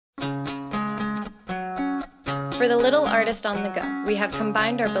For the little artist on the go, we have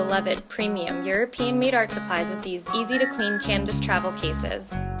combined our beloved premium European-made art supplies with these easy-to-clean canvas travel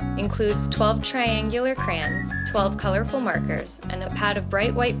cases. Includes 12 triangular crayons, 12 colorful markers, and a pad of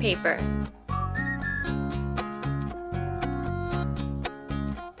bright white paper.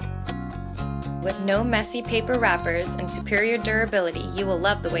 With no messy paper wrappers and superior durability, you will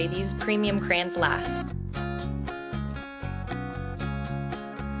love the way these premium crayons last.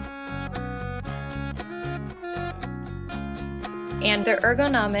 And their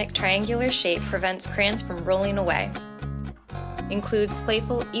ergonomic triangular shape prevents crayons from rolling away. Includes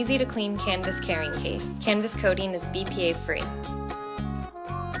playful, easy-to-clean canvas carrying case. Canvas coating is BPA-free.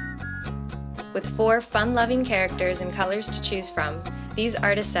 With 4 fun-loving characters and colors to choose from, these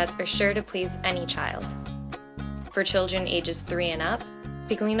artist sets are sure to please any child. For children ages 3 and up,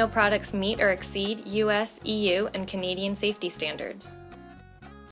 Piccolino products meet or exceed US, EU, and Canadian safety standards.